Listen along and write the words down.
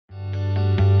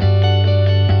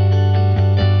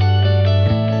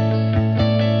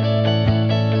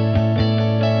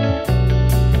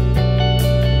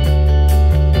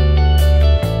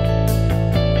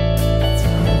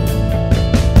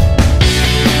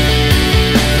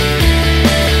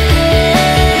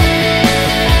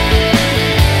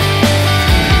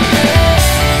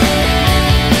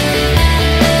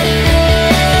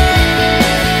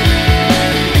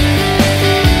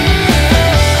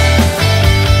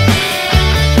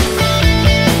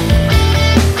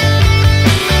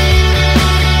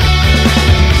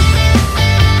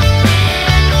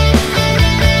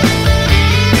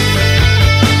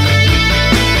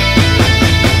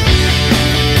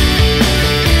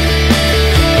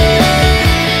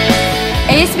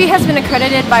ASB has been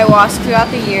accredited by WASC throughout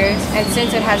the years and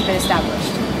since it has been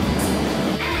established.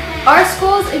 Our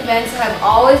school's events have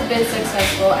always been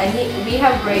successful and we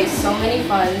have raised so many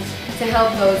funds to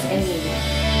help those in need.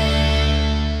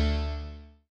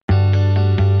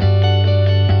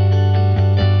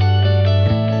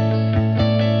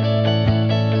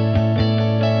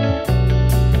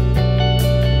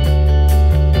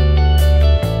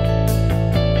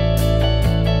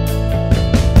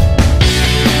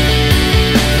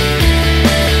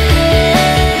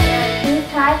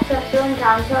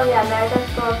 Council, the American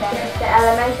School of Venice, the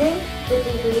elementary, which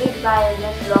is led by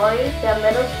Ms. Lori, the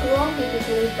middle school, which is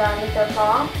led by Mr.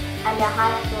 Paul, and the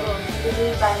high school, which is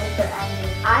led by Mr.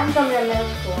 Andrew. I'm from the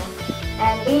middle school,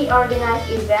 and we organize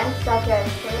events such as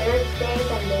Church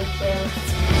Days and Day Sales.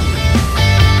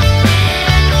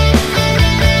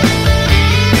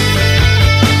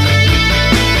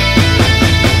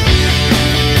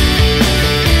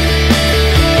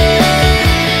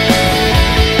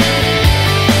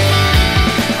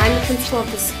 Of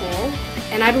the school,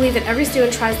 and I believe that every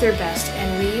student tries their best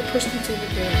and we push them to the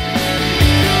limit.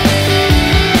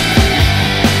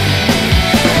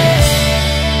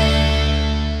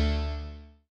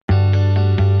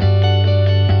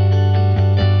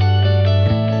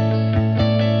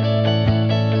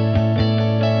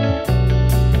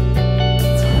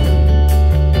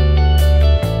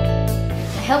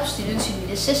 I help students who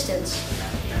need assistance.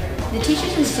 The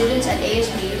teachers and students at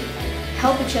ASB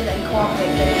help each other and cooperate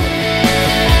with it.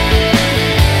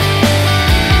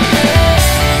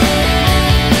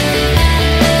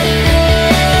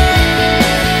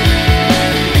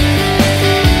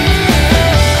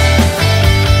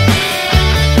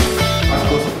 Our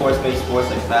school supports many sports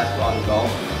like basketball and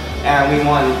golf, and we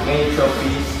won many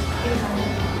trophies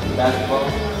in basketball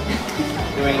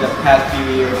during the past few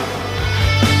years.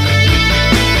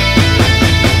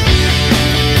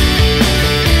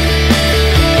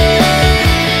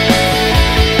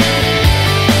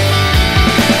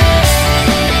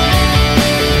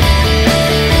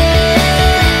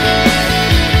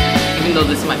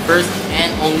 This is my first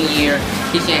and only year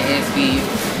teaching at ASB.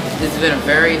 This has been a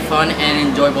very fun and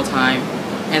enjoyable time,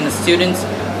 and the students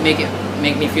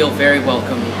make me feel very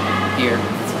welcome here.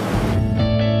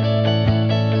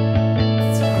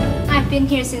 I've been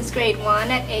here since grade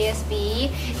 1 at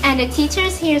ASB, and the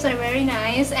teachers here are very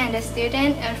nice and the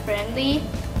students are friendly.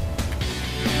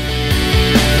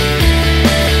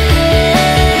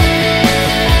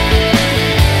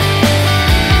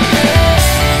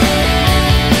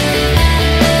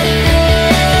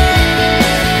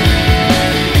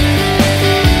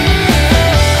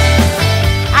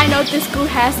 The school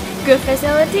has good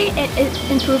facility and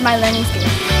it improved my learning skills.